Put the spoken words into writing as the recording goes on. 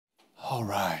All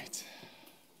right.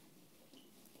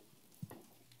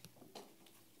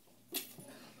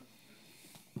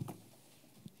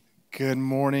 Good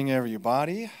morning,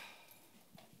 everybody.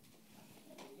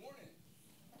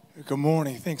 Good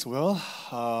morning. Thanks, Will.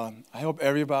 I hope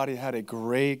everybody had a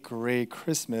great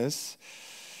Christmas.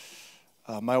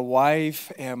 My wife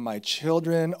and my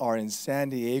children are in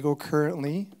San Diego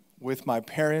currently with my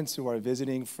parents who are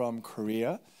visiting from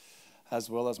Korea, as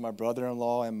well as my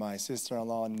brother-in-law and my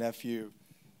sister-in-law and nephew.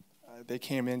 They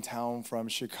came in town from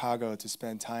Chicago to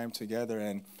spend time together,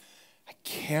 and I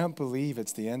can't believe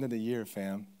it's the end of the year,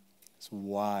 fam. It's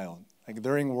wild. Like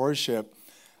during worship,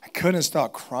 I couldn't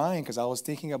stop crying because I was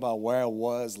thinking about where I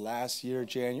was last year,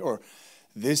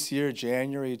 this year,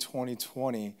 January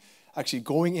 2020. Actually,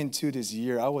 going into this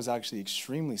year, I was actually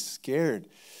extremely scared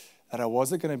that I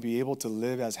wasn't going to be able to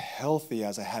live as healthy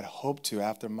as I had hoped to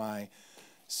after my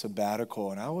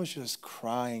sabbatical. And I was just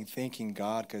crying, thanking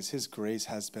God because His grace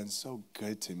has been so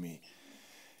good to me.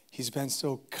 He's been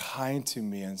so kind to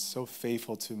me and so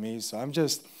faithful to me. So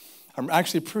I'm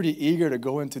actually pretty eager to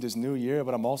go into this new year,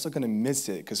 but I'm also going to miss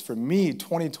it because for me,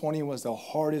 2020 was the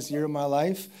hardest year of my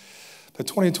life. But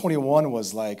 2021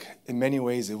 was like, in many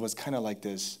ways, it was kind of like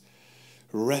this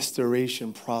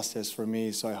restoration process for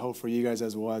me. So I hope for you guys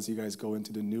as well, as you guys go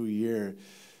into the new year,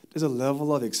 there's a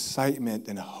level of excitement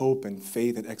and hope and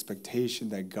faith and expectation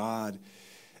that God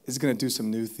is going to do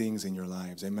some new things in your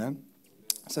lives. Amen?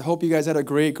 So I hope you guys had a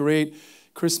great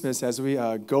Christmas. As we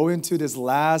go into this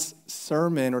last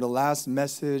sermon or the last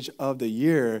message of the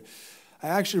year, I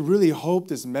actually really hope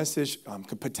this message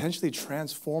could potentially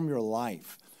transform your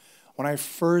life. When I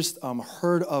first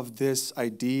heard of this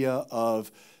idea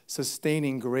of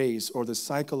sustaining grace or the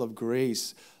cycle of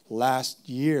grace last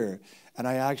year, and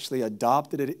I actually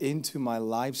adopted it into my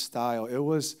lifestyle, it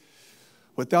was,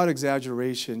 without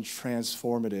exaggeration,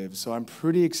 transformative. So I'm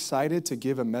pretty excited to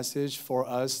give a message for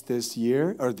us this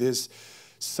year, or this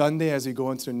Sunday as we go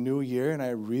into the new year, and I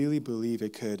really believe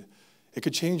it could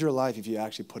change your life if you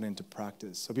actually put it into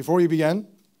practice. So before we begin,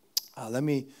 let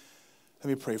me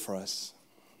pray for us.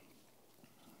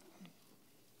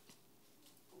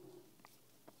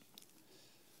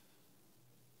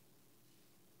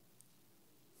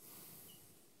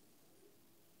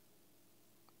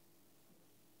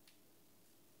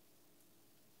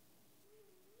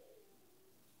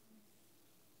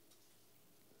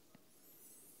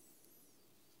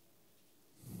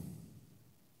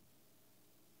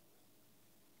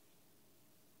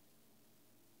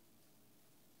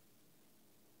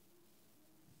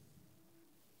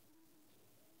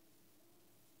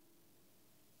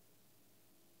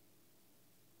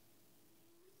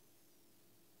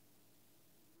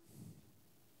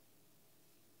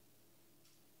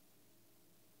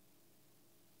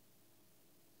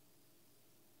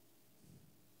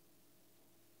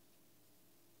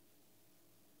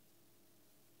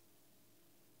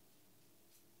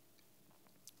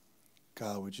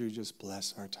 God, would you just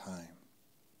bless our time?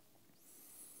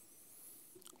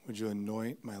 Would you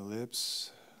anoint my lips?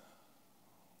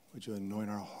 Would you anoint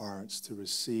our hearts to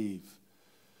receive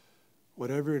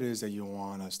whatever it is that you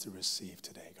want us to receive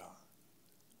today, God?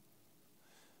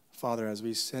 Father, as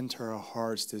we center our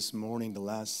hearts this morning, the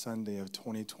last Sunday of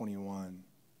 2021,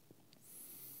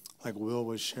 like Will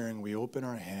was sharing, we open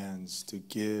our hands to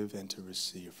give and to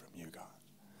receive from you, God.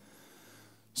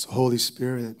 So Holy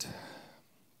Spirit,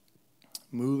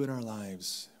 move in our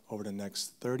lives over the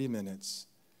next 30 minutes.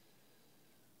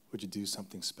 Would you do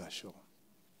something special?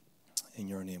 In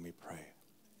your name we pray.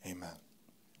 Amen.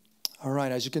 All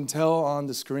right, as you can tell on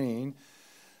the screen,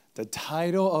 the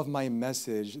title of my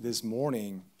message this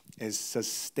morning is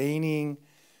Sustaining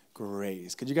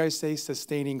Grace. Could you guys say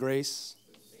sustaining grace?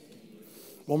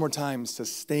 One more time,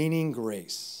 sustaining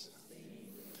grace.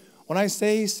 When I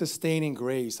say sustaining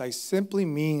grace, I simply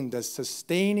mean the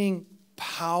sustaining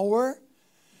power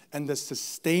and the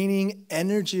sustaining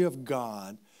energy of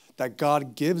God that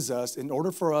God gives us in order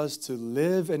for us to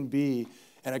live and be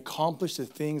and accomplish the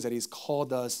things that He's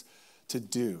called us to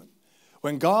do.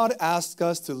 When God asks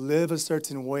us to live a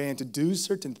certain way and to do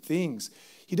certain things,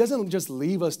 He doesn't just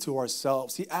leave us to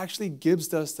ourselves. He actually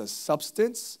gives us the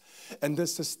substance and the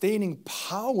sustaining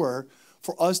power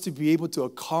for us to be able to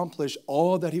accomplish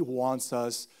all that He wants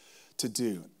us to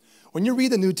do. When you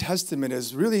read the New Testament,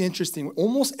 it's really interesting.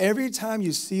 Almost every time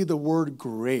you see the word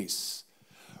grace,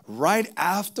 right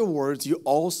afterwards, you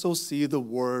also see the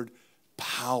word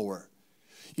power.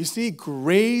 You see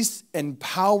grace and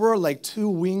power like two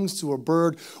wings to a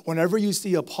bird whenever you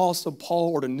see Apostle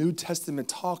Paul or the New Testament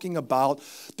talking about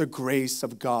the grace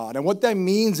of God. And what that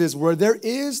means is where there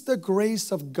is the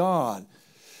grace of God,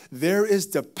 there is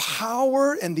the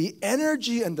power and the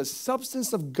energy and the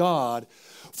substance of God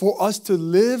for us to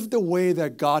live the way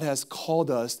that God has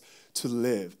called us to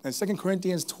live. In 2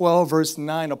 Corinthians 12, verse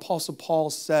 9, Apostle Paul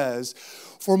says,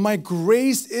 "For my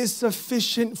grace is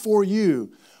sufficient for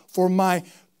you, for my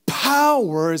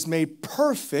power is made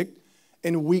perfect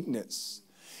in weakness."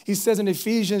 He says in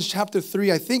Ephesians chapter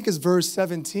 3, I think is verse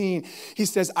 17, he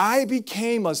says, "I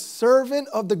became a servant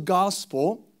of the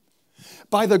gospel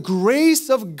by the grace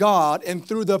of God and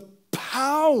through the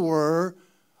power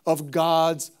of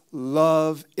God's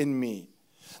love in me."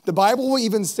 The Bible will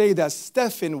even say that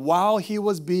Stephen, while he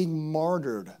was being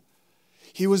martyred,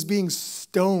 he was being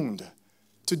stoned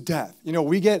to death. You know,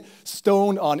 we get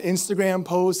stoned on Instagram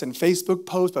posts and Facebook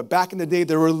posts, but back in the day,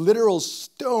 there were literal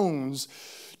stones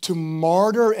to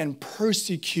martyr and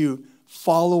persecute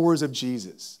followers of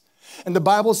Jesus. And the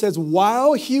Bible says,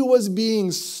 while he was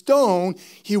being stoned,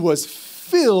 he was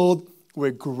filled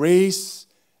with grace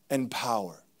and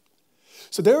power.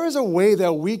 So there is a way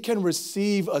that we can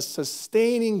receive a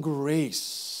sustaining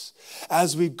grace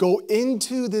as we go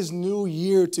into this new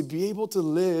year to be able to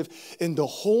live in the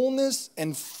wholeness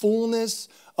and fullness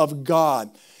of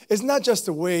God. It's not just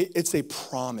a way, it's a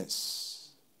promise.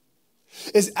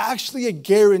 It's actually a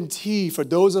guarantee for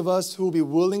those of us who will be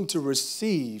willing to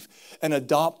receive and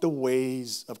adopt the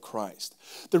ways of Christ.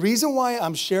 The reason why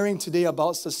I'm sharing today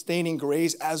about sustaining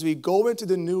grace as we go into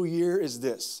the new year is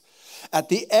this. At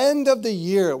the end of the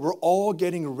year, we're all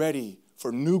getting ready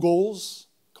for new goals.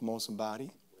 Come on, somebody.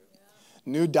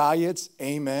 New diets.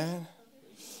 Amen.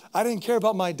 I didn't care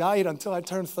about my diet until I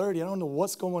turned 30. I don't know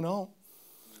what's going on.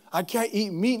 I can't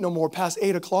eat meat no more past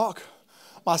 8 o'clock.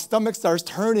 My stomach starts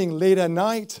turning late at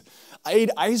night. I ate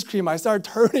ice cream. I started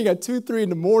turning at 2, 3 in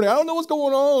the morning. I don't know what's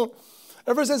going on.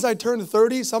 Ever since I turned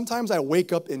 30, sometimes I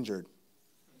wake up injured.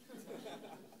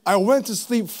 I went to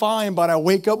sleep fine, but I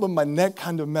wake up with my neck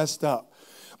kind of messed up.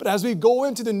 But as we go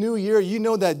into the new year, you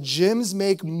know that gyms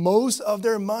make most of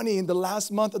their money in the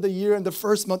last month of the year and the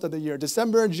first month of the year.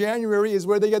 December and January is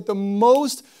where they get the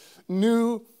most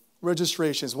new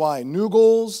registrations. Why? New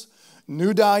goals,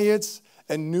 new diets,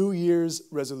 and New Year's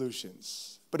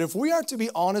resolutions. But if we are to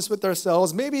be honest with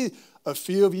ourselves, maybe a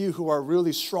few of you who are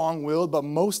really strong-willed, but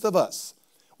most of us,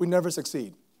 we never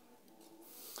succeed.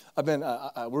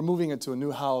 We're moving into a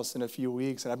new house in a few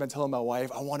weeks, and I've been telling my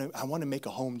wife, I want to make a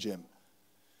home gym.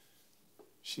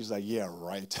 She's like, yeah,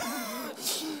 right.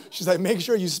 She's like, make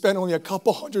sure you spend only a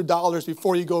couple $100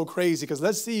 before you go crazy, because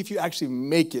let's see if you actually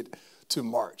make it to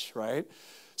March, right?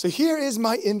 So here is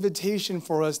my invitation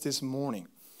for us this morning.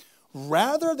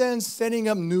 Rather than setting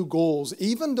up new goals,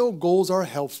 even though goals are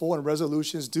helpful and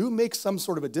resolutions do make some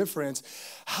sort of a difference,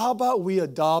 how about we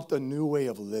adopt a new way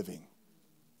of living?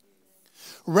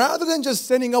 Rather than just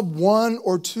setting up 1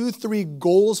 or 2, 3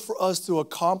 goals for us to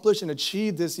accomplish and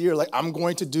achieve this year, like I'm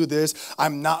going to do this,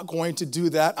 I'm not going to do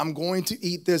that, I'm going to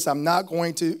eat this, I'm not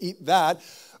going to eat that.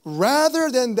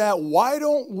 Rather than that, why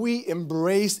don't we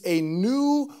embrace a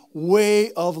new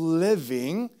way of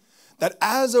living that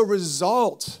as a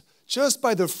result, just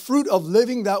by the fruit of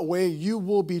living that way, you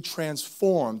will be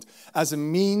transformed as a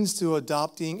means to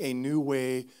adopting a new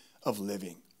way of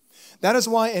living. That is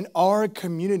why in our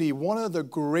community, one of the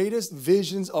greatest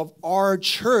visions of our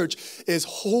church is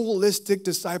holistic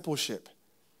discipleship.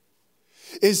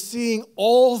 Is seeing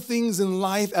all things in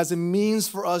life as a means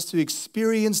for us to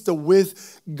experience the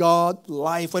with God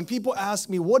life. When people ask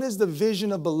me, what is the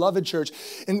vision of Beloved Church?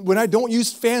 And when I don't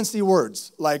use fancy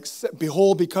words like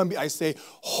behold, become, I say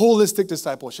holistic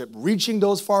discipleship, reaching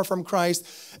those far from Christ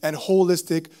and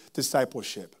holistic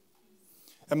discipleship.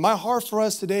 And my heart for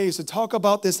us today is to talk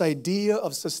about this idea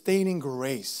of sustaining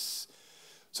grace.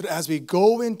 So that as we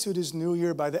go into this new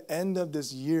year, by the end of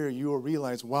this year, you will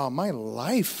realize, wow, my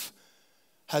life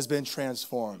has been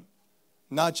transformed.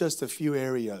 Not just a few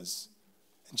areas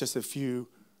and just a few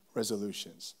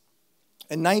resolutions.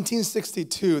 In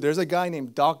 1962, there's a guy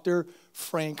named Dr.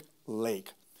 Frank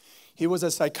Lake. He was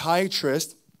a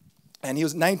psychiatrist. And he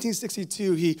was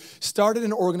 1962, he started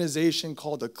an organization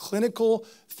called the Clinical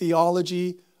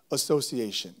Theology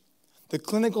Association. The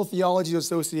Clinical Theology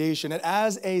Association. And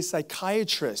as a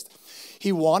psychiatrist,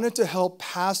 he wanted to help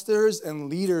pastors and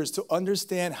leaders to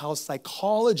understand how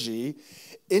psychology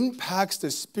impacts the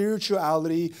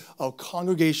spirituality of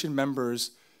congregation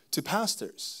members to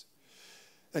pastors.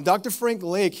 And Dr. Frank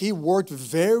Lake, he worked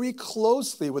very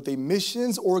closely with a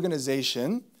missions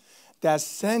organization that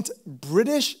sent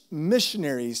British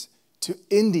missionaries to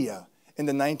India in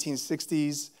the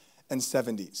 1960s and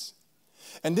 70s.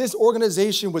 And this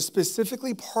organization would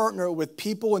specifically partner with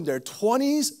people in their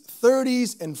 20s,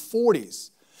 30s, and 40s.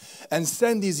 and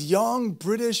send these young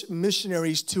British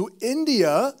missionaries to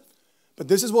India. But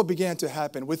this is what began to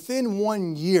happen. Within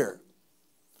 1 year,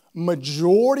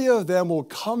 majority of them will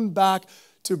come back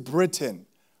to Britain,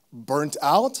 burnt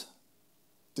out,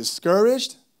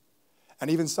 discouraged, and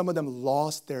even some of them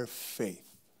lost their faith.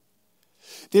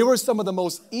 They were some of the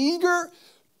most eager,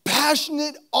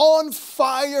 passionate, on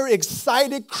fire,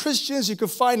 excited Christians you could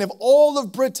find of all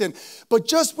of Britain. But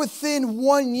just within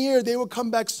 1 year, they would come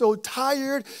back so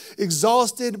tired,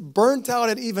 exhausted, burnt out,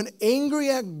 and even angry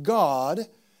at God.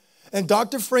 And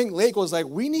Dr. Frank Lake was like,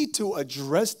 we need to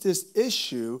address this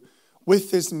issue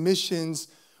with this missions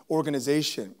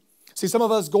organization. See, some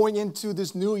of us going into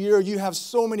this new year, you have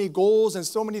so many goals and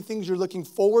so many things you're looking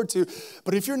forward to.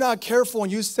 But if you're not careful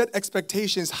and you set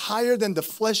expectations higher than the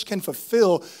flesh can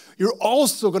fulfill, you're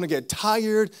also going to get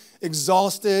tired,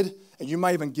 exhausted, and you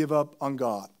might even give up on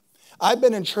God. I've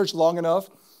been in church long enough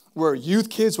where youth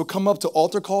kids will come up to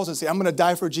altar calls and say, I'm going to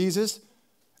die for Jesus.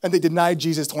 And they deny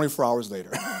Jesus 24 hours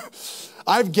later.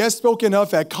 I've guest spoken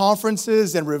enough at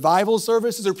conferences and revival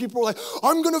services where people are like,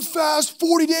 I'm going to fast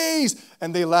 40 days.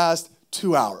 And they last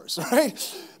 2 hours, right?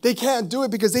 They can't do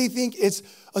it because they think it's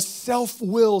a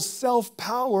self-will,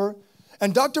 self-power.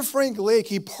 And Dr. Frank Lake,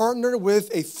 he partnered with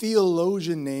a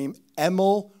theologian named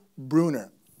Emil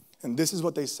Brunner. And this is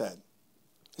what they said.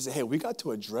 They said, hey, we got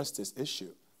to address this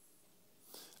issue.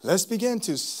 Let's begin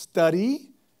to study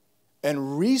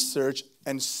and research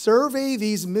and survey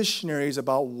these missionaries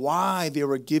about why they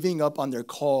were giving up on their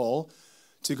call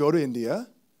to go to India.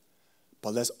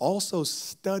 But let's also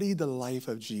study the life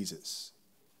of Jesus.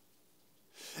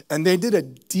 And they did a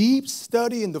deep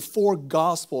study in the 4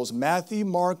 Gospels, Matthew,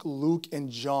 Mark, Luke, and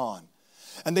John.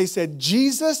 And they said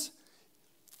Jesus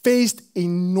faced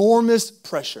enormous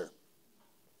pressure.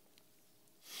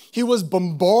 He was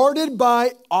bombarded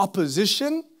by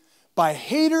opposition, by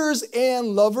haters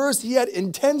and lovers. He had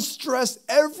intense stress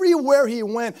everywhere he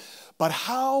went. But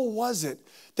how was it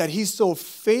that he so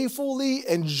faithfully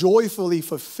and joyfully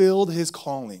fulfilled his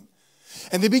calling?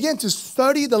 And they began to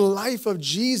study the life of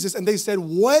Jesus, and they said,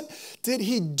 what did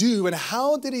he do and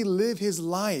how did he live his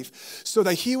life so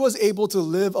that he was able to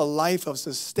live a life of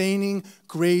sustaining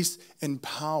grace and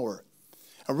power?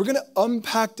 And we're going to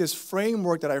unpack this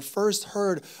framework that I first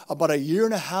heard about 1.5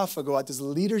 years ago at this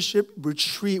leadership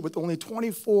retreat with only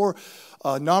 24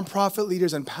 nonprofit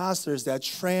leaders and pastors that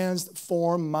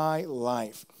transformed my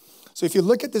life. So if you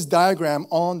look at this diagram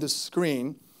on the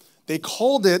screen, they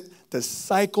called it the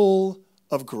cycle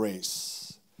of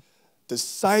grace. The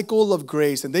cycle of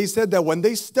grace. And they said that when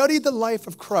they studied the life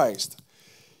of Christ,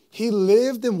 he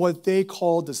lived in what they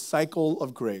called the cycle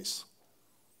of grace.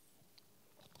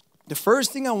 The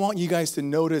first thing I want you guys to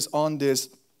notice on this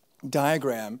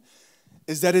diagram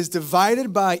is that it's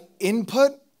divided by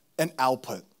input and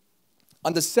output.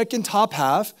 On the second top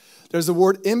half, there's the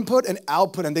word input and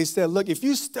output. And they said, look, if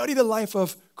you study the life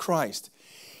of Christ,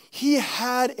 he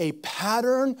had a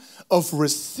pattern of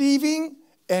receiving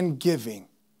and giving,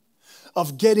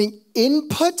 of getting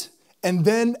input and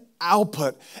then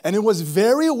output. And it was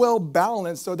very well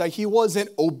balanced so that he wasn't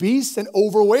obese and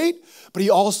overweight, but he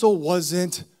also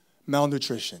wasn't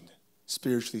malnutrition,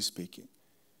 spiritually speaking.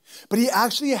 But he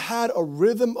actually had a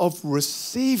rhythm of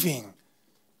receiving,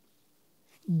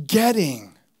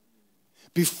 getting,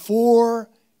 before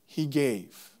he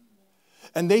gave.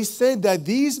 And they said that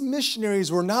these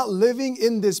missionaries were not living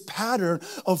in this pattern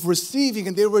of receiving,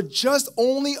 and they were just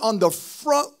only on the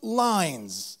front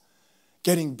lines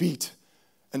getting beat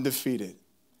and defeated.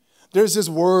 There's this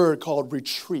word called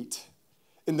retreat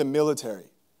in the military.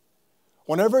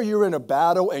 Whenever you're in a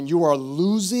battle and you are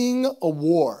losing a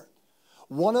war,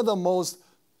 one of the most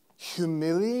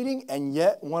humiliating and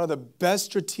yet one of the best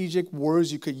strategic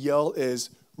words you could yell is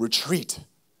retreat.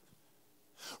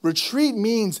 Retreat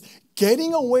means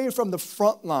getting away from the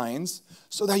front lines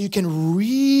so that you can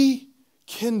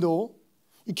rekindle,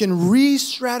 you can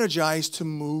re-strategize to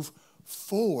move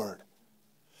forward.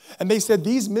 And they said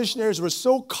these missionaries were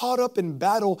so caught up in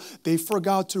battle, they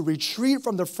forgot to retreat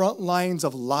from the front lines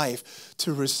of life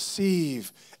to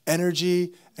receive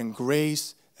energy and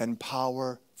grace and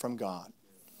power from God.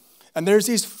 And there's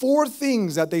these 4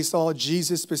 things that they saw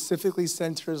Jesus specifically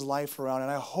center his life around,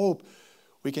 and I hope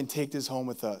we can take this home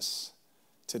with us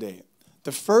today.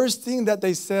 The first thing that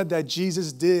they said that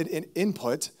Jesus did in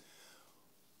input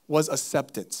was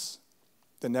acceptance.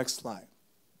 The next slide.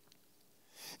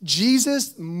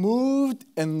 Jesus moved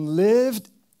and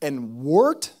lived and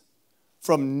worked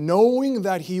from knowing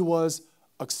that he was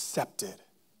accepted.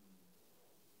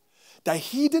 That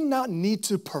he did not need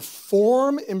to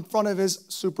perform in front of his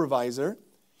supervisor.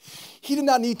 He did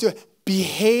not need to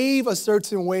behave a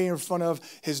certain way in front of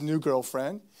his new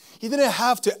girlfriend. He didn't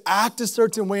have to act a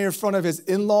certain way in front of his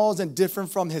in-laws and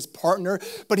different from his partner,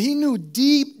 but he knew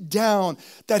deep down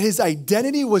that his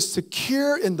identity was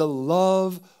secure in the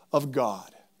love of God.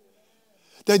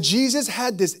 That Jesus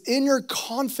had this inner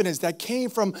confidence that came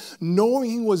from knowing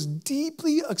he was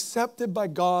deeply accepted by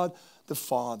God the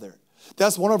Father.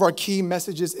 That's one of our key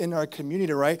messages in our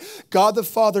community, right? God the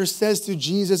Father says to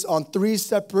Jesus on 3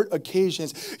 separate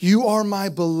occasions, "You are my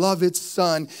beloved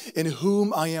Son, in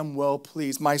whom I am well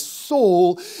pleased. My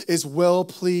soul is well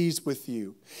pleased with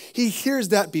you." He hears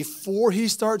that before he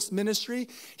starts ministry.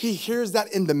 He hears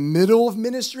that in the middle of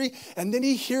ministry. And then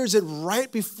he hears it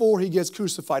right before he gets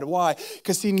crucified. Why?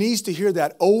 Because he needs to hear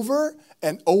that over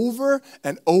and over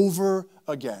and over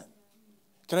again.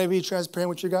 Can I be transparent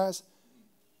with you guys?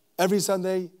 Every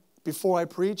Sunday before I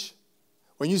preach,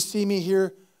 when you see me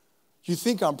here, you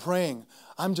think I'm praying.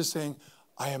 I'm just saying,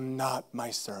 I am not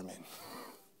my sermon.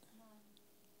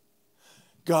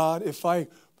 God, if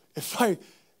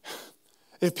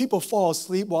people fall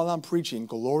asleep while I'm preaching,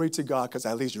 glory to God, because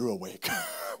at least you're awake.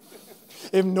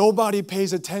 If nobody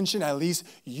pays attention, at least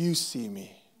you see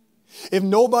me. If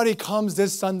nobody comes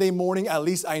this Sunday morning, at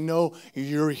least I know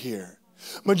you're here.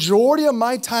 Majority of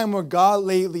my time with God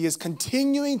lately is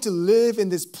continuing to live in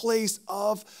this place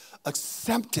of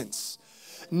acceptance,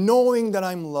 knowing that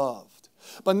I'm loved.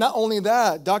 But not only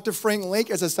that, Dr. Frank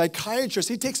Lake, as a psychiatrist,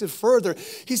 he takes it further.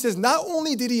 He says not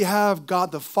only did he have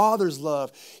God the Father's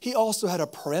love, he also had a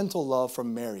parental love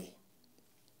from Mary.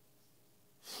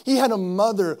 He had a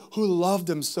mother who loved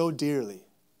him so dearly.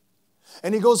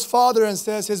 And he goes farther and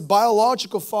says his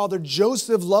biological father,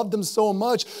 Joseph, loved him so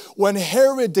much when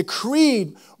Herod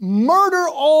decreed, murder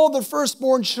all the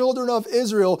firstborn children of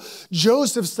Israel.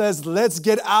 Joseph says, let's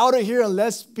get out of here and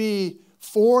let's be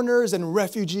foreigners and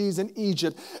refugees in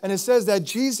Egypt. And it says that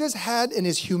Jesus had in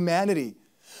his humanity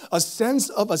a sense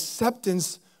of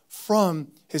acceptance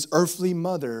from his earthly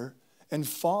mother and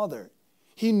father.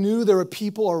 He knew there were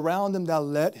people around him that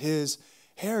let his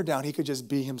hair down. He could just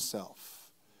be himself.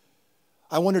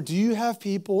 I wonder, do you have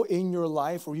people in your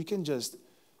life where you can just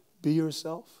be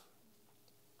yourself?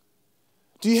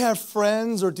 Do you have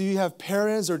friends, or do you have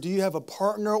parents, or do you have a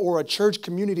partner or a church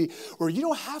community where you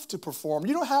don't have to perform?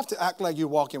 You don't have to act like you're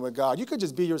walking with God. You could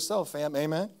just be yourself, fam.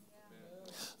 Amen?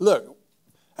 Yeah. Look,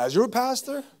 as your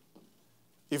pastor,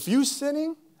 if you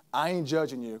sinning, I ain't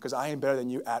judging you because I ain't better than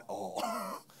you at all.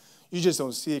 You just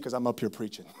don't see it because I'm up here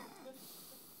preaching.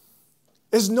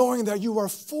 Is knowing that you are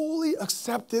fully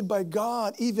accepted by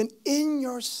God, even in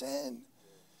your sin,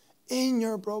 in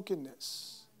your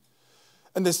brokenness.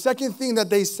 And the second thing that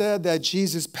they said that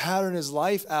Jesus patterned his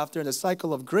life after in the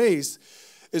cycle of grace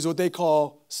is what they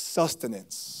call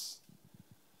sustenance.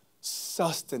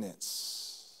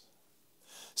 Sustenance.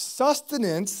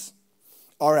 Sustenance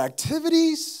are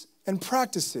activities and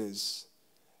practices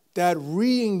that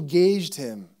re-engaged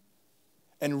him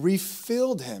and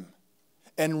refilled him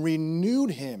and renewed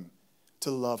him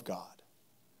to love God.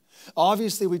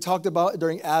 Obviously, we talked about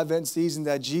during Advent season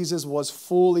that Jesus was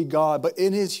fully God, but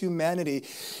in his humanity,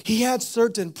 he had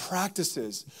certain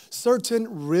practices,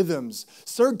 certain rhythms,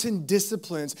 certain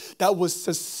disciplines that would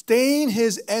sustain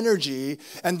his energy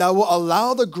and that will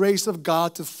allow the grace of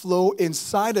God to flow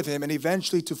inside of him and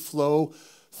eventually to flow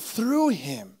through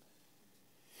him.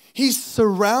 He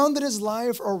surrounded his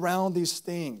life around these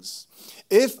things.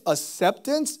 If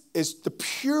acceptance is the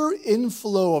pure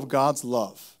inflow of God's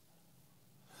love,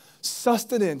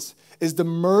 sustenance is the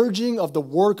merging of the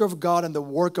work of God and the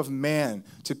work of man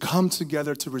to come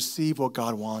together to receive what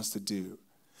God wants to do.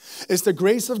 It's the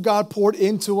grace of God poured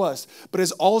into us, but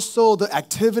it's also the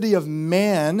activity of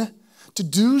man to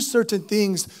do certain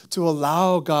things to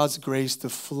allow God's grace to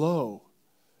flow.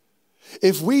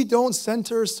 If we don't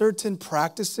center certain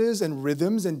practices and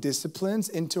rhythms and disciplines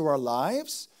into our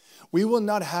lives, we will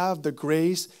not have the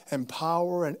grace and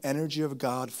power and energy of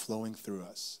God flowing through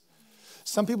us.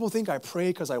 Some people think I pray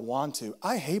because I want to.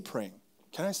 I hate praying.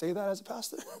 Can I say that as a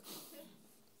pastor?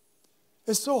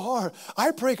 It's so hard.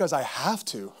 I pray because I have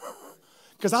to,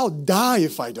 because I'll die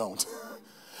if I don't.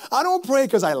 I don't pray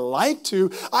because I like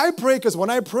to. I pray because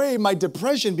when I pray, my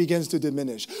depression begins to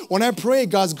diminish. When I pray,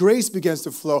 God's grace begins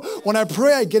to flow. When I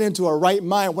pray, I get into a right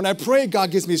mind. When I pray, God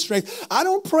gives me strength. I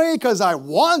don't pray because I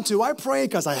want to. I pray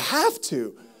because I have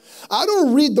to. I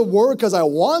don't read the word because I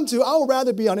want to. I would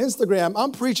rather be on Instagram.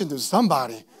 I'm preaching to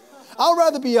somebody. I would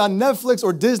rather be on Netflix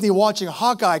or Disney watching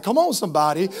Hawkeye. Come on,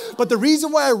 somebody. But the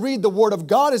reason why I read the Word of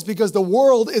God is because the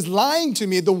world is lying to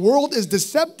me. The world is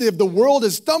deceptive. The world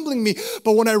is stumbling me.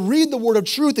 But when I read the Word of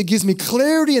truth, it gives me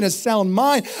clarity and a sound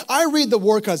mind. I read the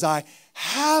Word because I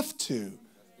have to.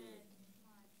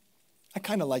 I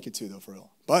kind of like it too, though, for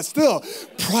real. But still,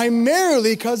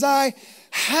 primarily because I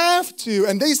have to.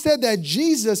 And they said that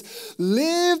Jesus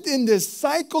lived in this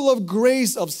cycle of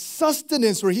grace, of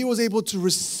sustenance, where he was able to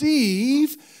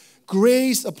receive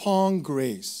grace upon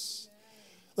grace.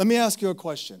 Let me ask you a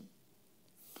question.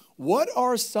 What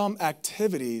are some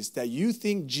activities that you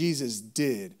think Jesus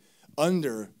did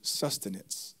under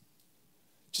sustenance?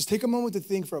 Just take a moment to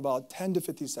think for about 10 to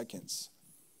 50 seconds.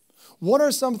 What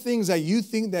are some things that you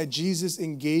think that Jesus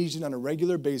engaged in on a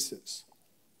regular basis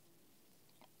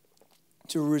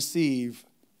to receive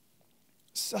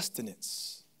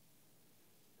sustenance?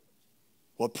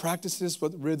 What practices,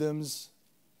 what rhythms,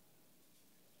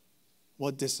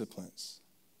 what disciplines?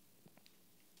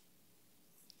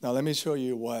 Now let me show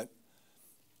you what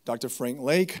Dr. Frank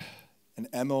Lake and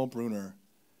M.L. Bruner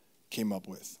came up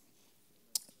with.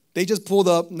 They just pulled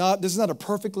up, this is not a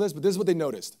perfect list, but this is what they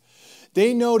noticed.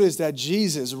 They noticed that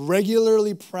Jesus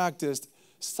regularly practiced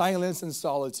silence and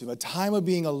solitude, a time of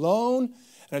being alone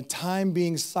and a time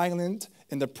being silent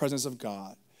in the presence of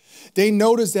God. They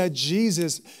noticed that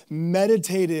Jesus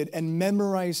meditated and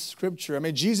memorized scripture. I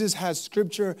mean, Jesus has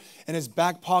scripture in his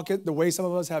back pocket the way some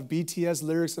of us have BTS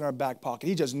lyrics in our back pocket.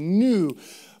 He just knew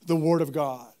the word of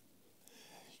God.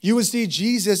 You would see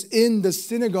Jesus in the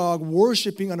synagogue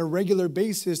worshiping on a regular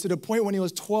basis to the point when he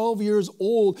was 12 years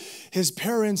old, his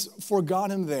parents forgot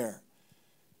him there.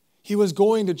 He was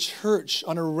going to church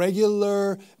on a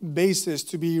regular basis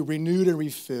to be renewed and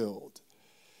refilled.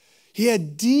 He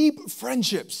had deep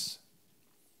friendships.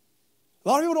 A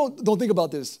lot of people don't think about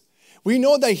this. We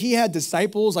know that he had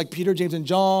disciples like Peter, James, and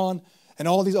John and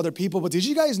all these other people. But did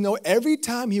you guys know every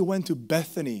time he went to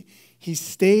Bethany, he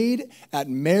stayed at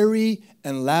Mary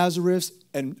and Lazarus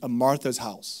and Martha's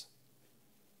house?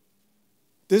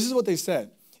 This is what they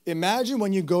said. Imagine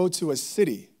when you go to a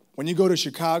city, when you go to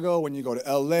Chicago, when you go to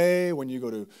LA, when you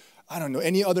go to, I don't know,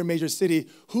 any other major city,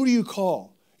 who do you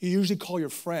call? You usually call your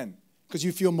friend because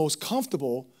you feel most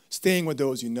comfortable staying with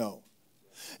those you know.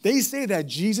 They say that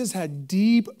Jesus had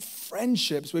deep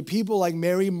friendships with people like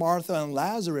Mary, Martha, and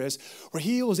Lazarus, where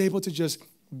he was able to just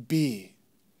be.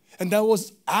 And that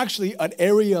was actually an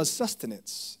area of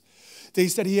sustenance. They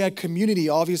said he had community,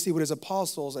 obviously, with his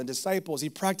apostles and disciples. He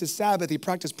practiced Sabbath. He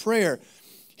practiced prayer.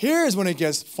 Here's when it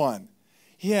gets fun.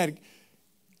 He had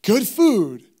good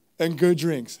food and good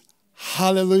drinks.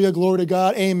 Hallelujah, glory to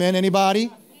God. Amen. Anybody?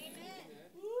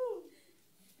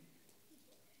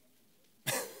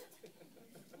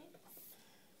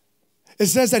 It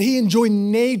says that he enjoyed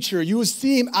nature. You would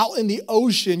see him out in the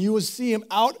ocean. You would see him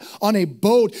out on a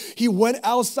boat. He went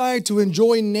outside to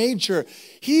enjoy nature.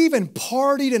 He even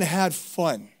partied and had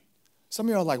fun. Some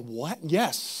of you are like, what?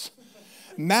 Yes.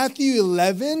 Matthew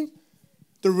 11,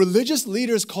 the religious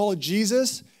leaders called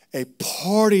Jesus a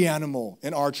party animal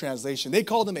in our translation. They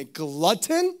called him a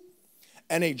glutton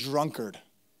and a drunkard.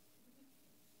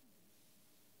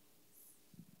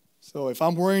 So if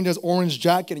I'm wearing this orange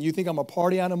jacket and you think I'm a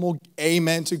party animal,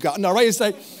 amen to God. No, right? It's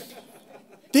like,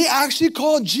 they actually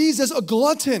called Jesus a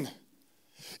glutton.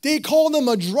 They called him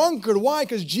a drunkard. Why?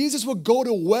 Because Jesus would go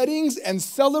to weddings and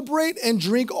celebrate and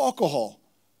drink alcohol.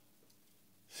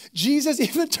 Jesus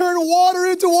even turned water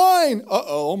into wine.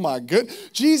 Oh my goodness.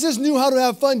 Jesus knew how to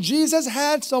have fun. Jesus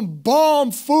had some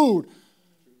bomb food.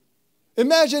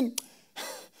 Imagine,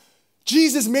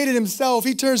 Jesus made it himself.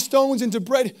 He turned stones into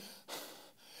bread.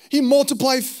 He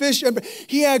multiplied fish.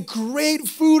 He had great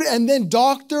food. And then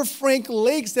Dr. Frank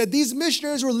Lake said these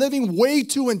missionaries were living way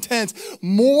too intense,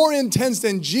 more intense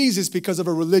than Jesus because of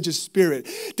a religious spirit.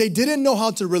 They didn't know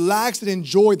how to relax and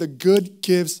enjoy the good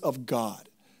gifts of God.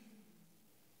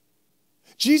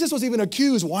 Jesus was even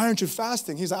accused, why aren't you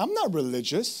fasting? He's like, I'm not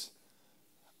religious.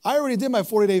 I already did my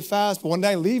 40-day fast, but when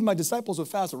I leave, my disciples will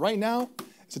fast. But right now,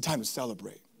 it's a time to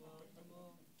celebrate.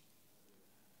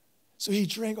 So he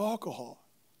drank alcohol.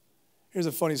 Here's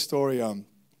a funny story.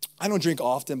 I don't drink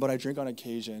often, but I drink on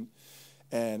occasion.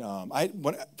 And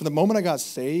from the moment I got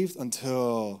saved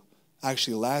until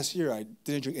actually last year, I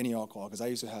didn't drink any alcohol because I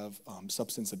used to have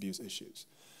substance abuse issues.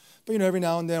 But, every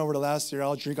now and then over the last year,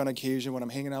 I'll drink on occasion when I'm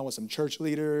hanging out with some church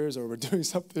leaders or we're doing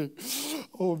something.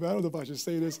 Oh, man, I don't know if I should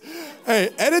say this.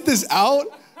 Hey, edit this out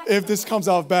if this comes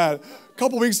out bad. A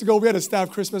couple weeks ago, we had a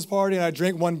staff Christmas party, and I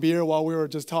drank one beer while we were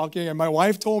just talking. And my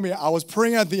wife told me I was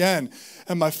praying at the end,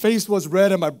 and my face was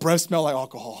red and my breath smelled like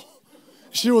alcohol.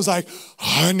 She was like,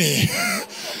 honey.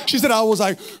 She said, I was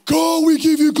like, God, we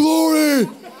give you glory.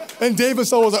 And David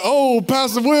so was like, oh,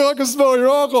 Pastor Will, I can smell your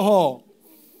alcohol.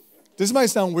 This might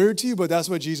sound weird to you, but that's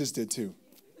what Jesus did too.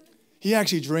 He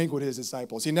actually drank with his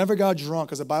disciples. He never got drunk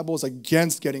because the Bible is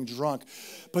against getting drunk.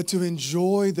 But to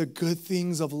enjoy the good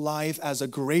things of life as a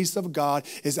grace of God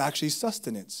is actually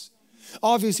sustenance.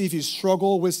 Obviously, if you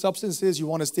struggle with substances, you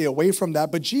want to stay away from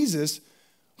that. But Jesus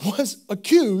was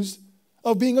accused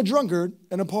of being a drunkard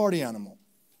and a party animal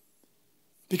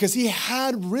because he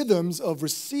had rhythms of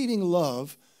receiving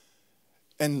love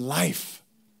and life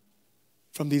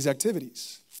from these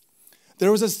activities.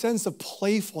 There was a sense of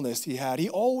playfulness he had. He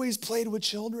always played with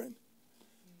children.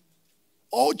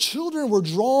 All children were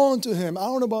drawn to him. I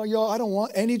don't know about y'all. I don't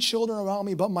want any children around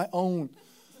me but my own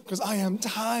because I am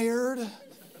tired.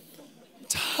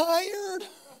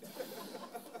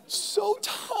 So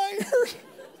tired.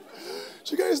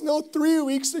 Did you guys know 3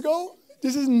 weeks ago?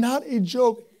 This is not a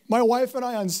joke. My wife and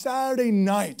I on Saturday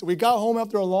night, we got home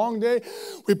after a long day.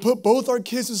 We put both our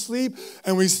kids to sleep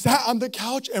and we sat on the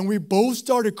couch and we both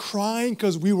started crying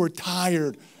because we were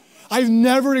tired. I've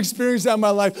never experienced that in my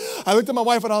life. I looked at my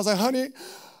wife and I was like, honey,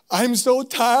 I'm so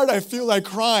tired, I feel like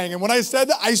crying. And when I said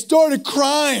that, I started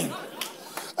crying.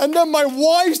 And then my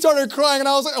wife started crying and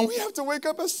I was like, oh, we have to wake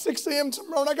up at 6 a.m.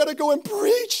 tomorrow and I got to go and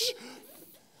preach.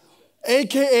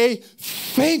 AKA,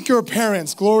 thank your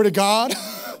parents, glory to God.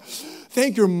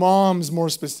 Thank your moms more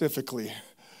specifically.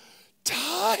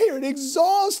 Tired,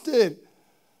 exhausted.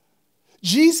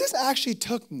 Jesus actually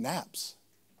took naps.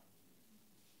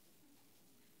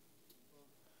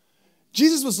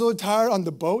 Jesus was so tired on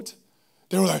the boat.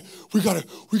 They were like, we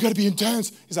gotta be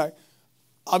intense. He's like,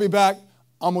 I'll be back.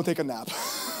 I'm gonna take a nap.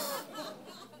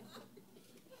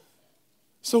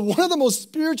 So one of the most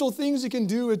spiritual things you can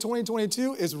do in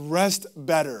 2022 is rest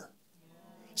better.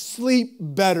 Sleep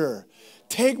better.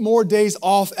 Take more days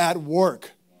off at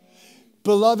work.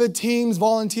 Beloved teams,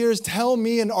 volunteers, tell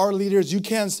me and our leaders you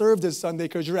can't serve this Sunday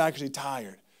because you're actually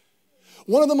tired.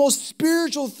 One of the most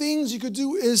spiritual things you could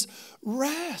do is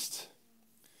rest.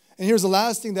 And here's the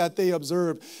last thing that they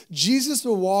observed. Jesus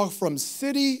would walk from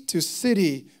city to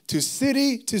city to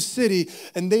city to city,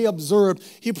 and they observed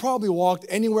he probably walked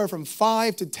anywhere from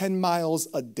 5 to 10 miles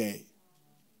a day.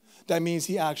 That means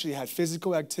he actually had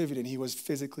physical activity and he was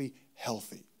physically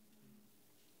healthy.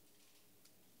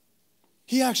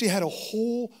 He actually had a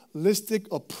holistic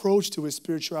approach to his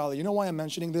spirituality. You know why I'm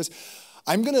mentioning this?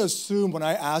 I'm going to assume when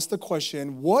I ask the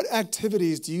question, what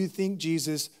activities do you think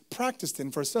Jesus practiced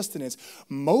in for sustenance?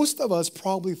 Most of us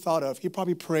probably thought of, he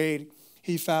probably prayed,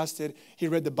 he fasted, he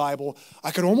read the Bible.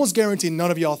 I could almost guarantee none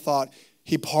of y'all thought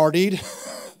he partied,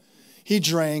 he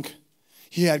drank,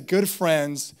 he had good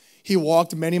friends, he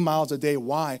walked many miles a day.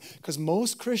 Why? Because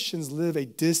most Christians live a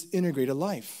disintegrated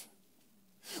life.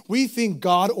 We think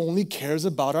God only cares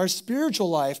about our spiritual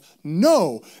life.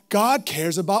 No, God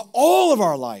cares about all of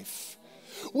our life.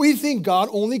 We think God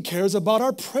only cares about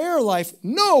our prayer life.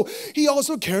 No, he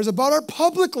also cares about our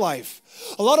public life.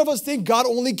 A lot of us think God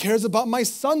only cares about my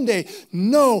Sunday.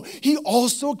 No, he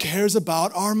also cares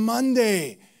about our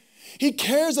Monday. He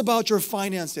cares about your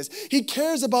finances. He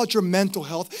cares about your mental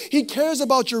health. He cares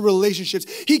about your relationships.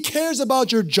 He cares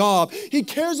about your job. He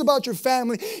cares about your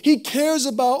family. He cares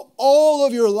about all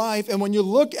of your life. And when you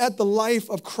look at the life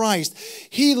of Christ,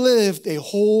 he lived a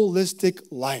holistic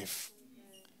life.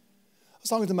 I was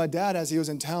talking to my dad as he was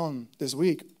in town this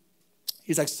week.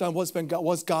 He's like, son,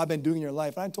 what's God been doing in your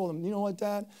life? And I told him, you know what,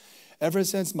 Dad? Ever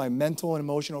since my mental and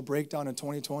emotional breakdown in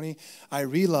 2020, I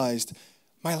realized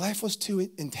my life was too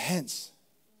intense.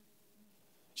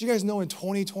 Did you guys know in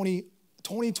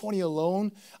 2020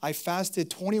 alone, I fasted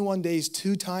 21 days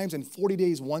 2 times and 40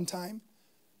 days 1 time?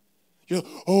 You're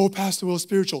like, oh, Pastor Will,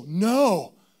 spiritual.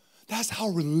 No, that's how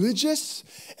religious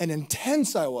and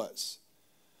intense I was.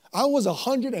 I was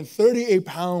 138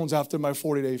 pounds after my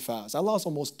 40-day fast. I lost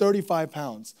almost 35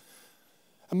 pounds.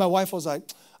 And my wife was like,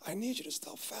 I need you to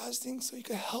stop fasting so you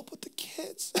can help with the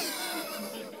kids.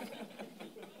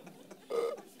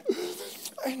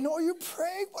 I know you're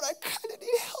praying, but I kind of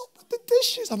need help with the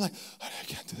dishes. I'm like, I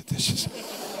can't do the dishes.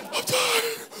 I'm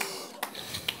tired.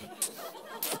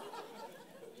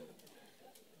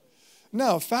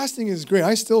 Now, fasting is great.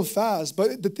 I still fast,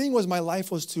 but the thing was my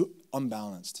life was too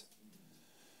unbalanced.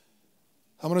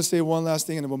 I'm going to say one last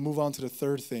thing, and then we'll move on to the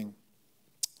third thing.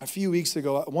 A few weeks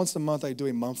ago, once a month, I do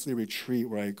a monthly retreat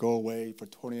where I go away for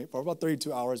about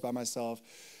 32 hours by myself.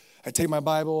 I take my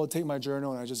Bible, take my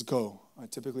journal, and I just go. I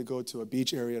typically go to a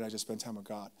beach area, and I just spend time with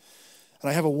God. And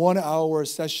I have a 1-hour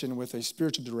session with a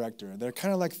spiritual director. They're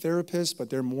kind of like therapists, but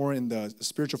they're more in the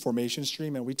spiritual formation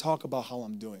stream, and we talk about how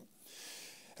I'm doing.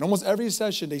 And almost every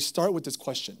session, they start with this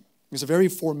question. It's a very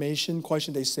formation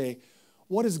question. They say,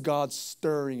 what is God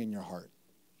stirring in your heart?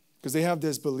 Because they have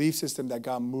this belief system that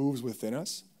God moves within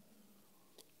us.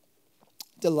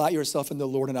 delight yourself in the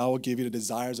Lord and I will give you the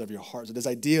desires of your heart. So this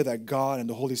idea that God and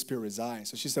the Holy Spirit reside.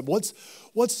 So she said, what's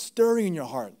stirring in your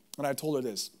heart? And I told her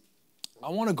this. I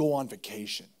want to go on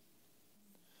vacation.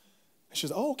 And she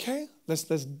was, oh, okay. Let's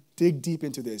dig deep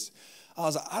into this. I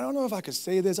was like, I don't know if I could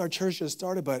say this. Our church just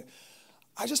started, but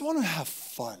I just want to have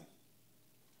fun.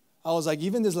 I was like,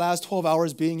 even this last 12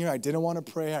 hours being here, I didn't want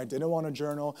to pray. I didn't want to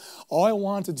journal. All I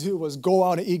wanted to do was go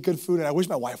out and eat good food, and I wish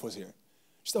my wife was here.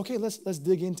 She said, okay, let's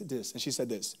dig into this. And she said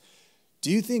this, do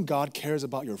you think God cares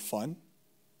about your fun? And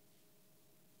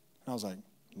I was like,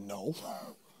 no.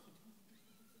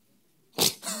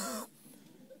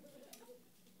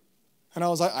 And I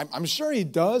was like, I'm sure he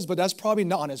does, but that's probably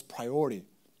not on his priority.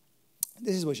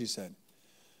 This is what she said.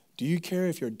 Do you care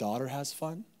if your daughter has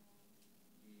fun?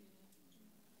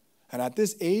 And at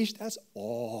this age, that's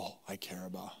all I care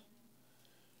about.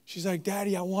 She's like,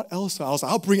 Daddy, I want Elsa. I was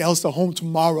like, I'll bring Elsa home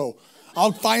tomorrow.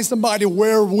 I'll find somebody to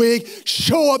wear a wig,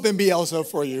 show up and be Elsa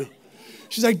for you.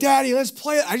 She's like, Daddy, let's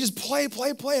play it. I just play,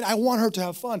 and I want her to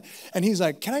have fun. And he's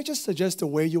like, can I just suggest the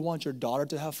way you want your daughter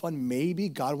to have fun? Maybe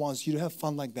God wants you to have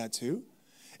fun like that too.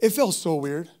 It felt so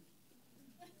weird.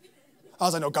 I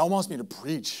was like, no, God wants me to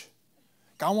preach.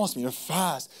 God wants me to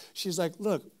fast. She's like,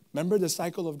 look, remember the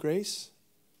cycle of grace?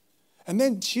 And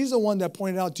then she's the one that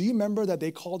pointed out, do you remember that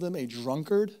they called him a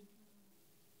drunkard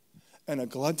and a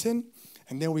glutton?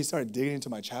 And then we started digging into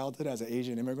my childhood as an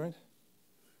Asian immigrant.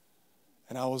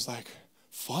 And I was like,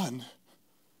 fun?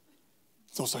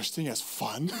 There's no such thing as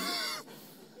fun.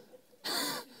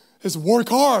 It's work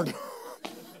hard.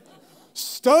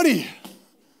 Study.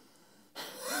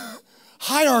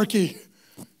 Hierarchy.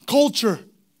 Culture.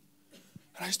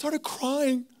 And I started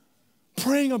crying,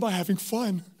 praying about having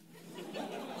fun.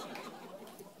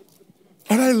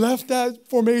 And I left that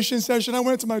formation session. I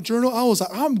went to my journal. I was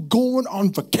like, I'm going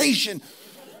on vacation.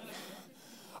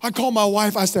 I called my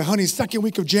wife. I said, honey, second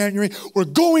week of January, we're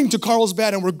going to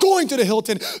Carlsbad and we're going to the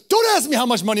Hilton. Don't ask me how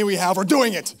much money we have. We're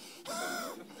doing it.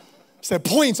 I said,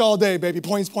 points all day, baby.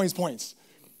 Points, points, points.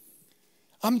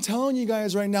 I'm telling you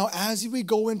guys right now, as we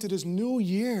go into this new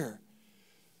year,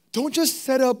 don't just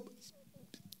set up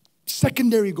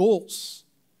secondary goals.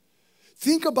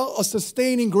 Think about a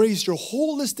sustaining grace, your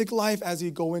holistic life as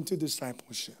you go into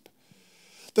discipleship.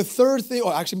 The third thing,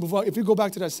 or actually, if you go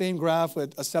back to that same graph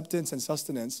with acceptance and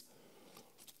sustenance,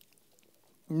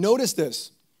 notice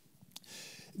this.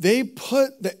 They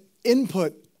put the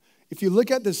input, if you look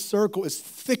at this circle, is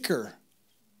thicker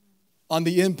on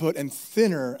the input and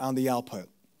thinner on the output.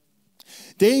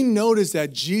 They noticed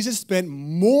that Jesus spent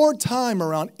more time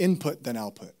around input than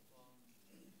output.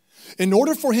 In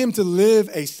order for him to live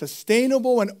a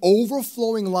sustainable and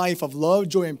overflowing life of love,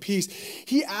 joy, and peace,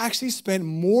 he actually spent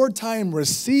more time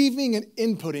receiving and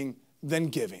inputting than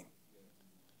giving.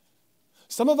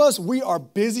 Some of us, we are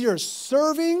busier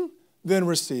serving than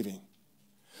receiving.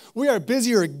 We are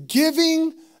busier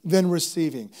giving than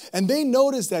receiving. And they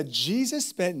noticed that Jesus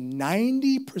spent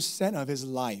 90% of his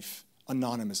life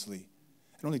anonymously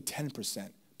and only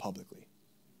 10% publicly.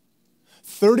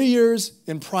 30 years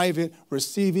in private,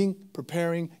 receiving,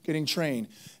 preparing, getting trained.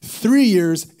 3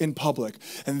 years in public.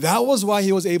 And that was why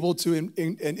he was able to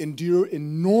endure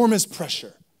enormous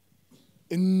pressure,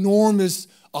 enormous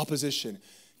opposition,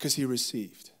 because he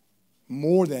received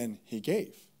more than he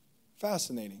gave.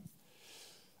 Fascinating.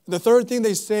 The third thing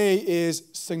they say is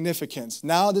significance.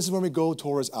 Now this is when we go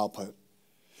towards output.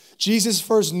 Jesus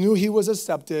first knew he was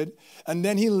accepted, and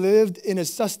then he lived in a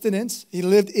sustenance. He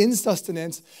lived in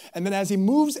sustenance, and then as he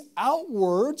moves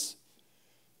outwards,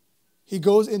 he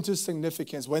goes into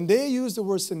significance. When they use the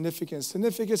word significance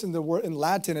in the word in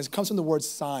Latin, it comes from the word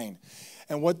sign.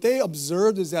 And what they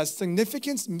observed is that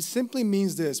significance simply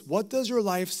means this: what does your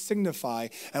life signify,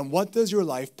 and what does your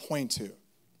life point to?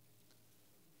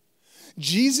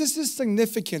 Jesus'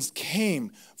 significance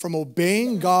came from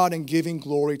obeying God and giving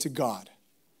glory to God.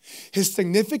 His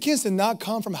significance did not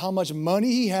come from how much money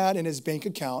he had in his bank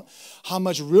account, how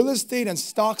much real estate and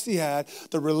stocks he had,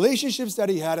 the relationships that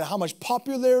he had, and how much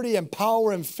popularity and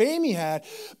power and fame he had,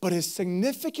 but his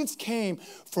significance came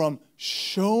from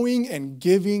showing and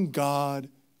giving God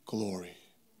glory.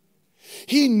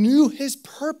 He knew his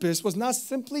purpose was not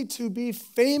simply to be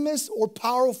famous or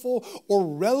powerful or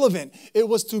relevant. It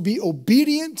was to be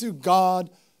obedient to God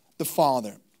the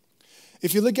Father.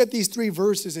 If you look at these three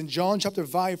verses in John chapter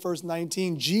 5, verse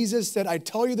 19, Jesus said, I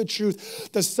tell you the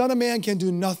truth, the Son of Man can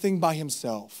do nothing by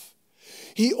himself.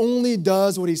 He only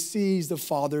does what he sees the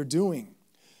Father doing.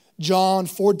 John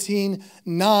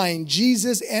 14:9,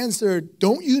 Jesus answered,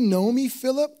 don't you know me,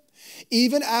 Philip?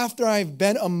 even after I've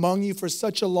been among you for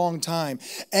such a long time.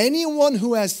 Anyone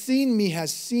who has seen me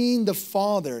has seen the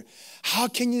Father. How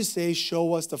can you say,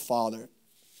 show us the Father?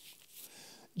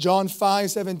 John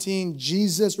 5:17,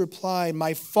 Jesus replied,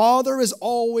 my Father is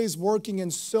always working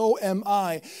and so am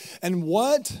I. And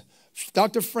what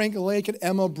Dr. Frank Lake and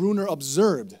Emma Bruner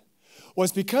observed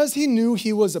was because he knew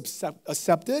he was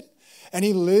accepted and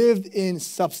he lived in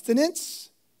sustenance,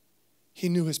 he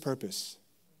knew his purpose.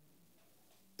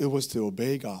 It was to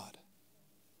obey God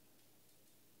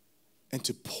and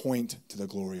to point to the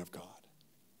glory of God.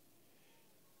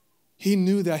 He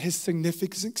knew that his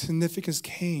significance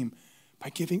came by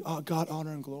giving God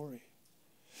honor and glory.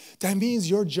 That means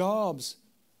your jobs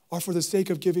are for the sake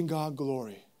of giving God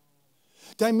glory.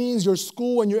 That means your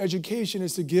school and your education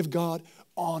is to give God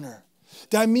honor.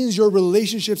 That means your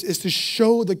relationships is to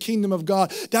show the kingdom of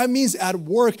God. That means at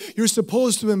work, you're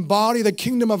supposed to embody the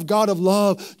kingdom of God of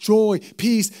love, joy,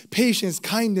 peace, patience,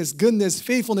 kindness, goodness,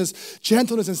 faithfulness,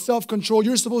 gentleness, and self-control.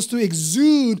 You're supposed to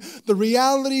exude the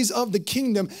realities of the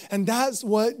kingdom. And that's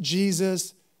what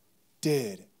Jesus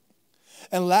did.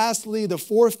 And lastly, the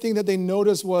fourth thing that they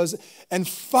noticed was, and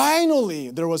finally,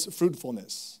 there was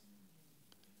fruitfulness.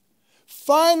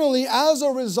 Finally, as a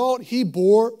result, he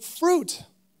bore fruit.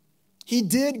 He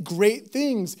did great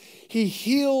things. He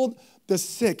healed the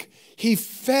sick. He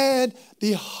fed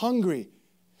the hungry.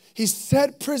 He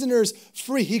set prisoners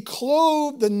free. He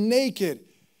clothed the naked.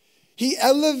 He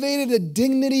elevated the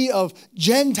dignity of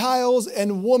Gentiles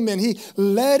and women. He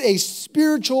led a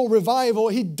spiritual revival.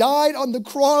 He died on the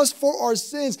cross for our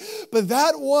sins. But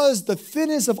that was the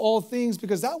thinnest of all things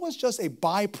because that was just a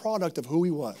byproduct of who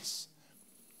he was.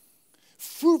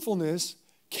 Fruitfulness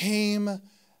came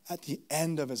at the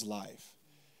end of his life.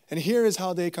 And here is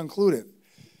how they concluded.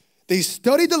 They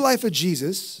studied the life of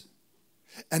Jesus,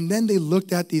 and then they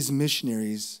looked at these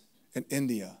missionaries in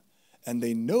India, and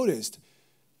they noticed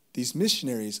these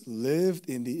missionaries lived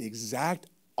in the exact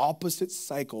opposite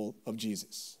cycle of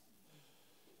Jesus.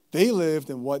 They lived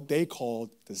in what they called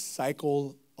the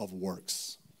cycle of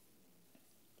works.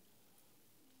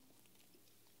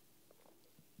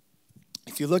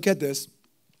 If you look at this,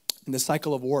 in the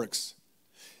cycle of works,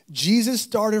 Jesus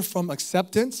started from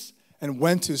acceptance and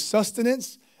went to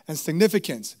sustenance and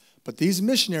significance. But these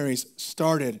missionaries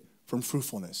started from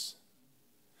fruitfulness.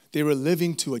 They were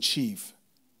living to achieve.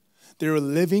 They were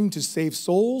living to save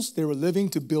souls. They were living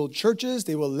to build churches.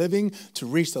 They were living to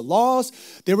reach the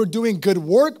lost. They were doing good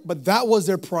work, but that was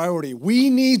their priority. We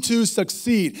need to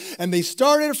succeed. And they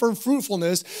started from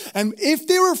fruitfulness. And if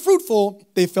they were fruitful,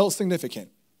 they felt significant.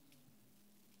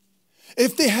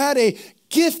 If they had a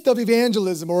gift of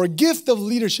evangelism or a gift of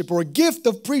leadership or a gift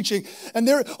of preaching, and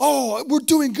we're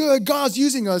doing good, God's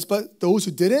using us. But those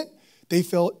who didn't, they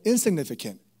felt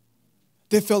insignificant.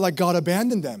 They felt like God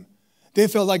abandoned them. They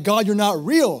felt like, God, you're not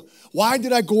real. Why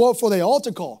did I go up for the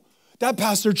altar call? That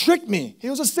pastor tricked me. He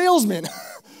was a salesman.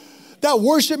 That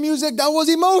worship music, that was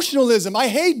emotionalism. I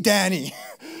hate Danny.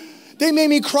 They made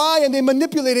me cry and they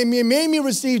manipulated me and made me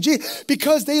receive Jesus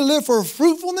because they lived for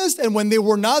fruitfulness, and when they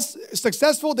were not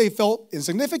successful, they felt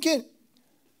insignificant.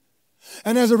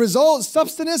 And as a result,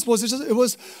 substance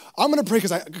was I'm going to pray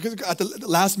because at the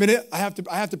last minute I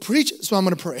have to preach, so I'm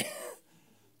going to pray.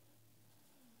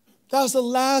 That was the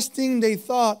last thing they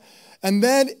thought. And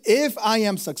then if I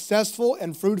am successful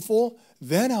and fruitful,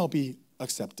 then I'll be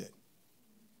accepted.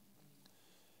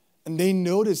 And they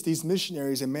noticed these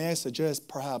missionaries, and may I suggest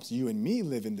perhaps you and me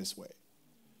live in this way.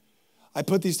 I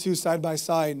put these two side by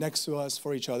side next to us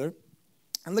for each other.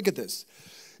 And look at this.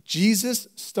 Jesus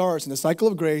starts in the cycle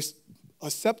of grace,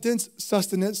 acceptance,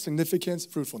 sustenance, significance,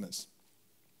 fruitfulness.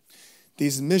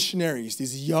 These missionaries,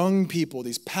 these young people,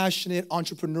 these passionate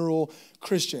entrepreneurial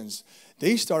Christians,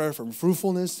 they started from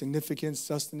fruitfulness, significance,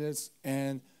 sustenance,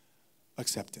 and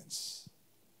acceptance.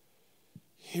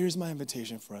 Here's my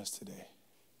invitation for us today.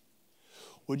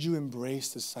 Would you embrace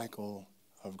the cycle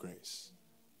of grace?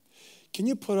 Can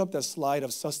you put up that slide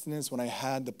of sustenance when I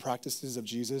had the practices of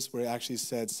Jesus where it actually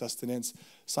said sustenance,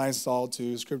 science,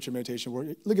 solitude, scripture, meditation?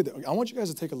 Look at that. I want you guys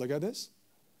to take a look at this.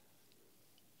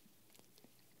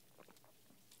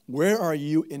 Where are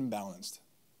you imbalanced?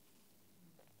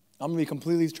 I'm going to be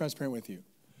completely transparent with you.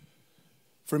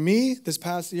 For me, this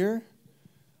past year,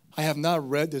 I have not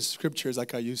read the scriptures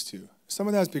like I used to. Some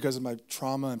of that's because of my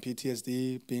trauma and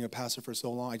PTSD, being a pastor for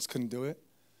so long, I just couldn't do it.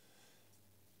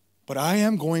 But I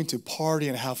am going to party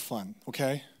and have fun,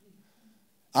 okay?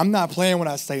 I'm not playing when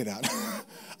I say that.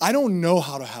 I don't know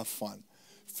how to have fun.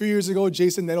 A few years ago,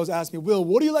 Jason Nettles asked me, Will,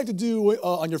 what do you like to do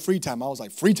on your free time? I was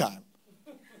like, free time?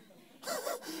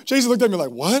 Jason looked at me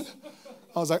like, what?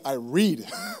 I was like, I read.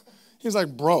 He was like,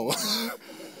 bro.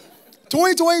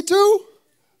 2022,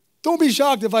 don't be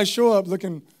shocked if I show up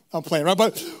looking, I'm playing, right?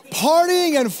 But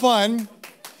partying and fun,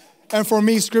 and for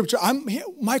me, scripture.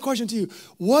 My question to you,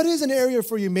 what is an area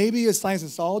for you? Maybe it's Science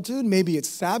and Solitude. Maybe it's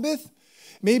Sabbath.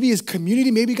 Maybe it's community.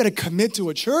 Maybe you got to commit to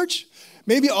a church.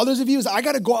 Maybe others of you is, I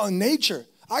got to go out in nature.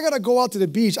 I got to go out to the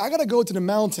beach. I got to go to the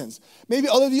mountains. Maybe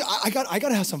other of you, I got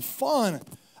to have some fun.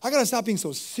 I got to stop being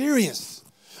so serious.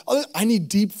 I need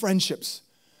deep friendships.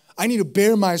 I need to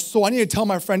bare my soul. I need to tell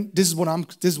my friend, this is what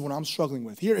I'm struggling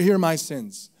with. Here are my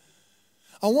sins.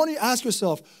 I want you to ask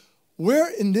yourself,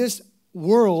 where in this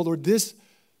world or this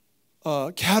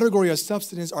category of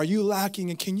substance are you lacking?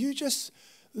 And can you just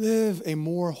live a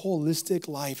more holistic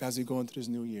life as we go into this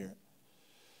new year?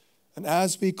 And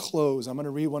as we close, I'm going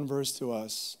to read one verse to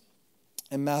us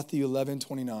in Matthew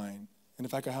 11:29. And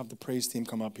if I could have the praise team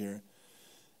come up here.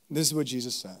 This is what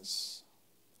Jesus says.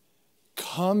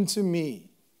 Come to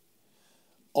me,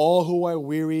 all who are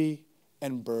weary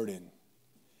and burdened,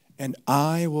 and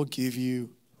I will give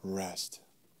you rest.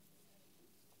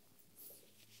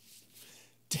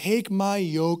 Take my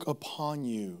yoke upon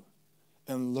you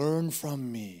and learn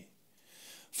from me,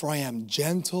 for I am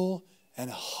gentle and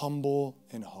humble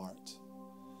in heart,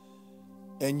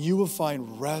 and you will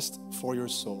find rest for your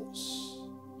souls.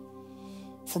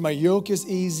 For my yoke is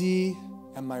easy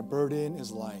and my burden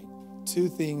is light. Two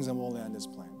things and we'll land this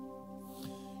plane.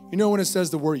 You know when it says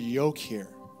the word yoke here,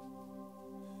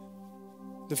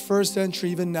 the first century,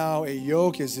 even now, a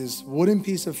yoke is this wooden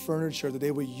piece of furniture that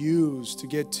they would use to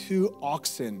get two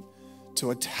oxen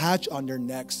to attach on their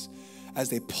necks as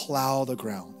they plow the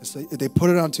ground. They put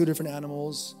it on two different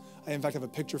animals. I, in fact, have a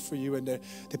picture for you. And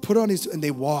they put it on these, and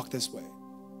they walk this way.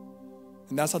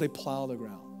 And that's how they plow the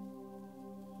ground.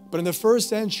 But in the first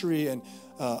century, and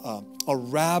a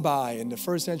rabbi in the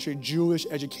first century Jewish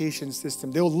education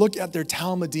system, they will look at their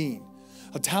talmudim.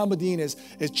 A talmudim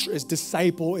is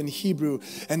disciple in Hebrew.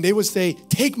 And they would say,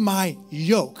 take my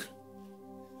yoke.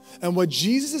 And what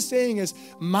Jesus is saying is,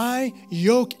 my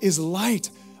yoke is light.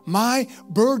 My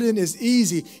burden is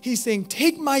easy. He's saying,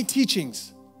 take my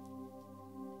teachings.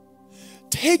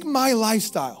 Take my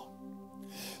lifestyle.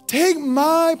 Take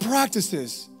my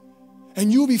practices. And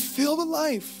you will be filled with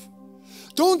life.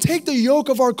 Don't take the yoke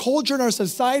of our culture and our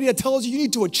society that tells you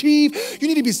need to achieve, you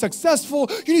need to be successful,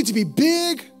 you need to be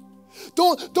big.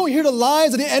 Don't hear the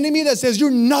lies of the enemy that says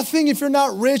you're nothing if you're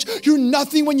not rich, you're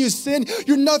nothing when you sin,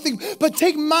 you're nothing. But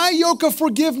take my yoke of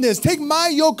forgiveness, take my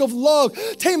yoke of love,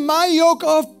 take my yoke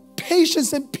of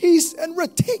patience and peace and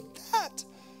take that.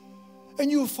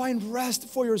 And you will find rest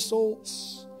for your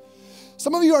souls.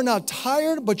 Some of you are not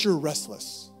tired, but you're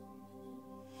restless.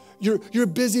 You're a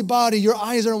busybody, your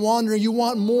eyes are wandering, you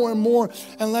want more and more.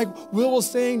 And like Will was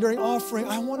saying during offering,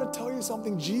 I want to tell you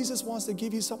something. Jesus wants to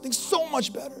give you something so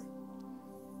much better.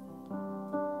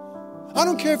 I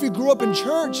don't care if you grew up in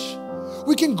church.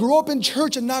 We can grow up in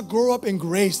church and not grow up in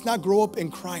grace, not grow up in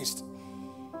Christ.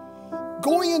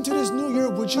 Going into this new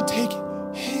year, would you take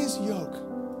his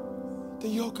yoke, the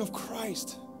yoke of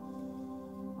Christ,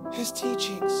 his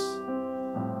teachings?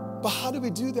 But how do we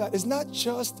do that? It's not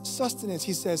just sustenance.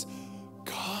 He says,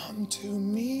 come to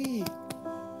me.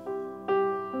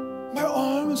 My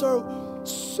arms are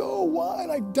so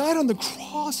wide. I died on the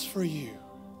cross for you.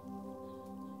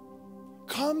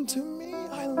 Come to me.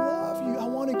 I love you. I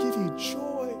want to give you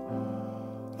joy.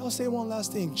 And I'll say one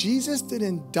last thing. Jesus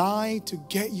didn't die to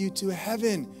get you to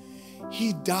heaven.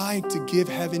 He died to give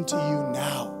heaven to you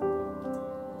now.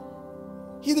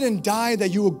 He didn't die that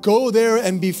you will go there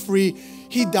and be free.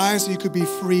 He died so you could be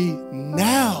free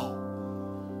now.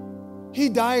 He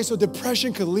died so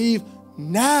depression could leave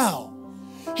now.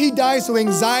 He died so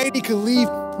anxiety could leave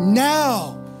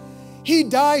now. He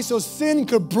died so sin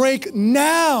could break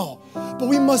now. But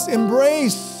we must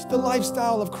embrace the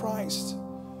lifestyle of Christ.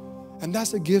 And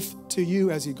that's a gift to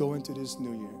you as you go into this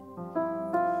new year.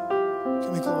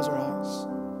 Can we close our eyes?